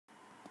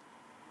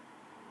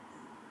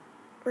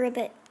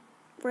ribbit,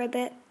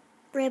 ribbit,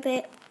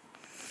 ribbit.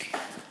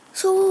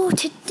 So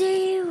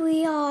today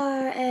we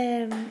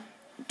are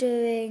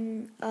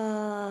doing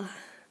a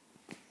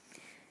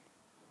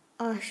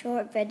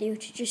short video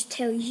to just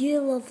tell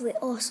you lovely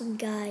awesome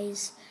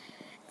guys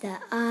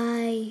that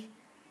I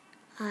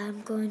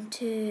am going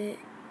to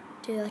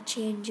do a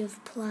change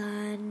of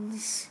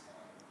plans,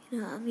 you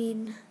know what I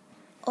mean,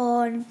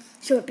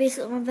 so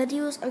basically my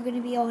videos are going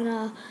to be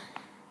on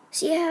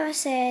see how I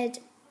said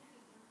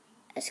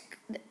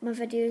my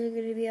videos are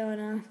going to be on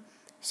a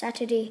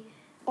Saturday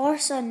or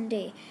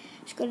Sunday.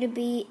 It's going to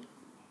be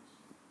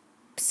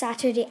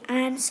Saturday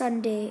and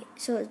Sunday,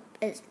 so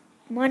it's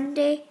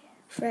Monday,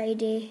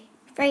 Friday,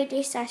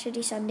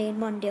 Saturday, Sunday and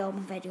Monday all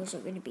my videos are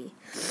going to be.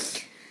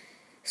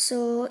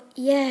 So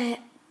yeah,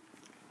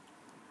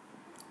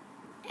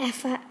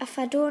 if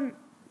I don't,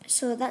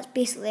 so that's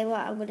basically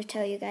what I'm going to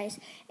tell you guys.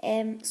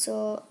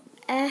 So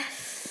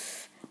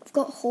if I've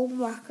got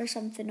homework or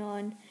something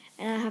on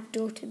and I have to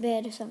go to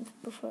bed or something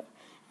before,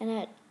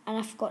 and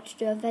I forgot to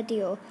do a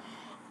video,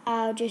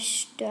 I'll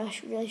just do a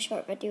really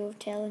short video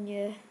telling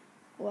you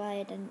why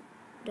I didn't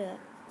do it.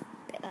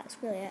 But that's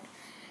really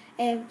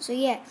it. So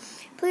yeah,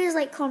 please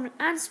like, comment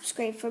and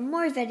subscribe for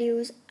more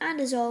videos,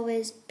 and as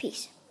always,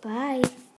 peace. Bye.